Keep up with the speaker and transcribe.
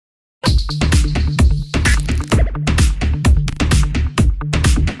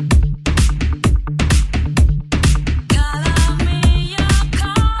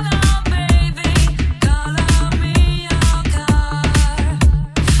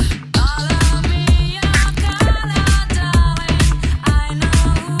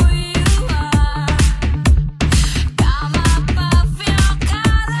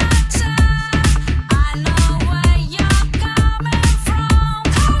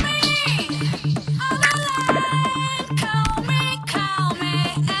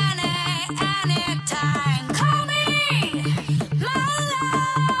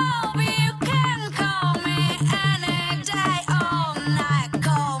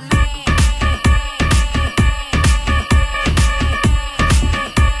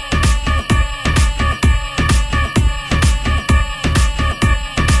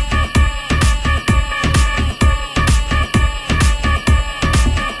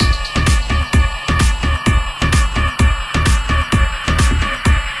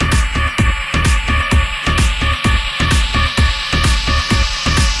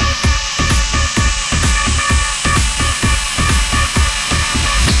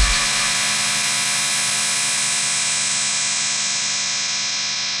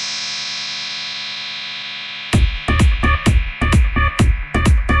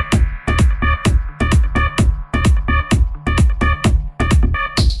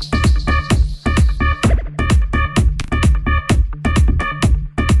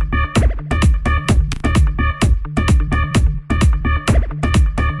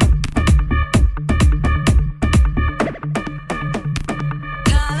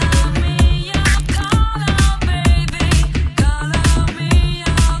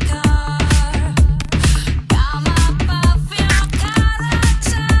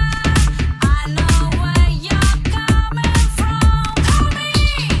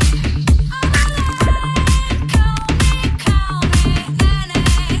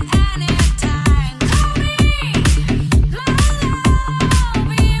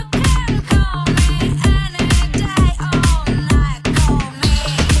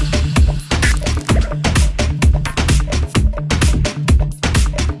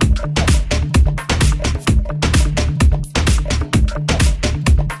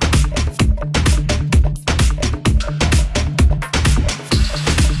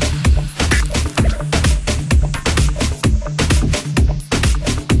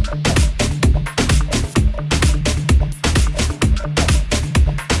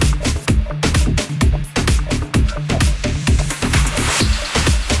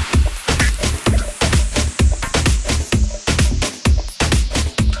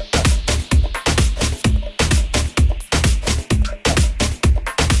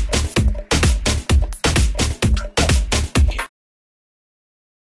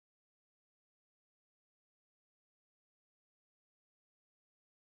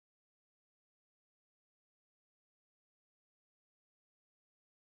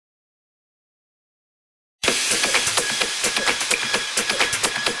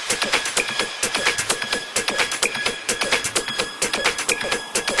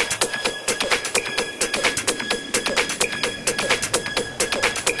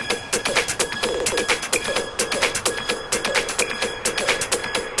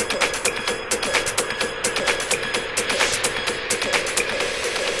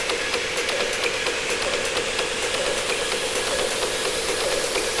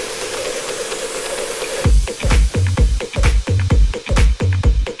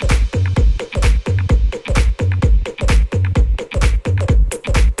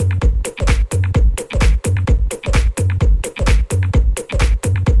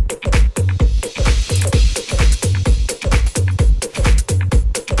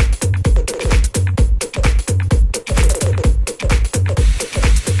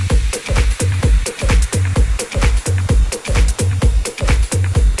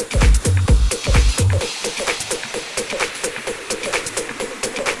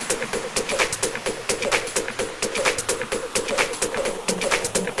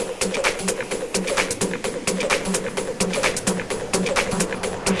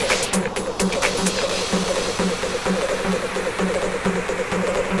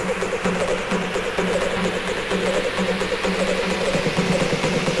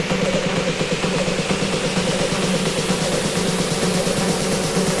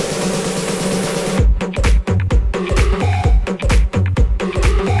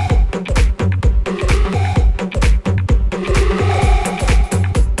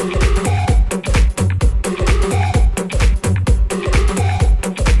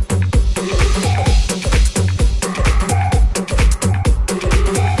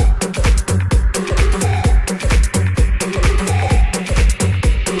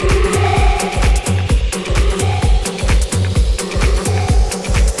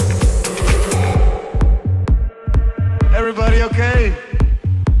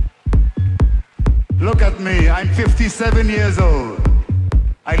Look at me, I'm 57 years old.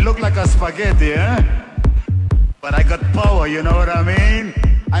 I look like a spaghetti, eh? But I got power, you know what I mean?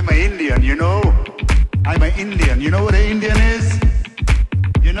 I'm an Indian, you know? I'm an Indian. You know what an Indian is?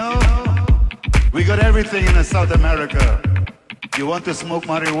 You know? We got everything in South America. You want to smoke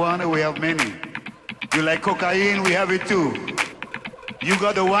marijuana? We have many. You like cocaine? We have it too. You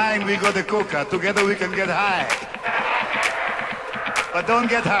got the wine, we got the coca. Together we can get high. But don't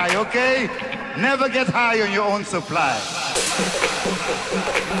get high, okay? Never get high on your own supply.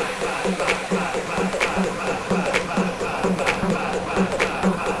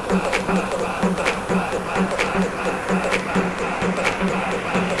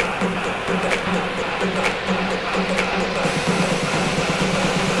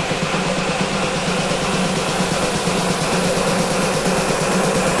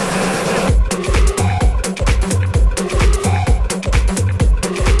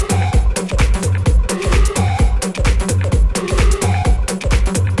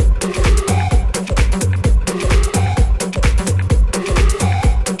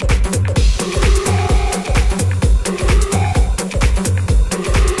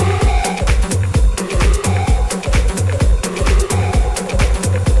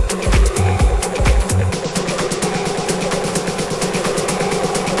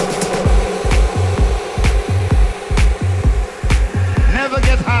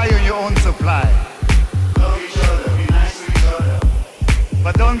 Love each other, be nice to each other.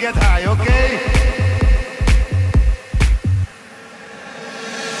 But don't get high, okay?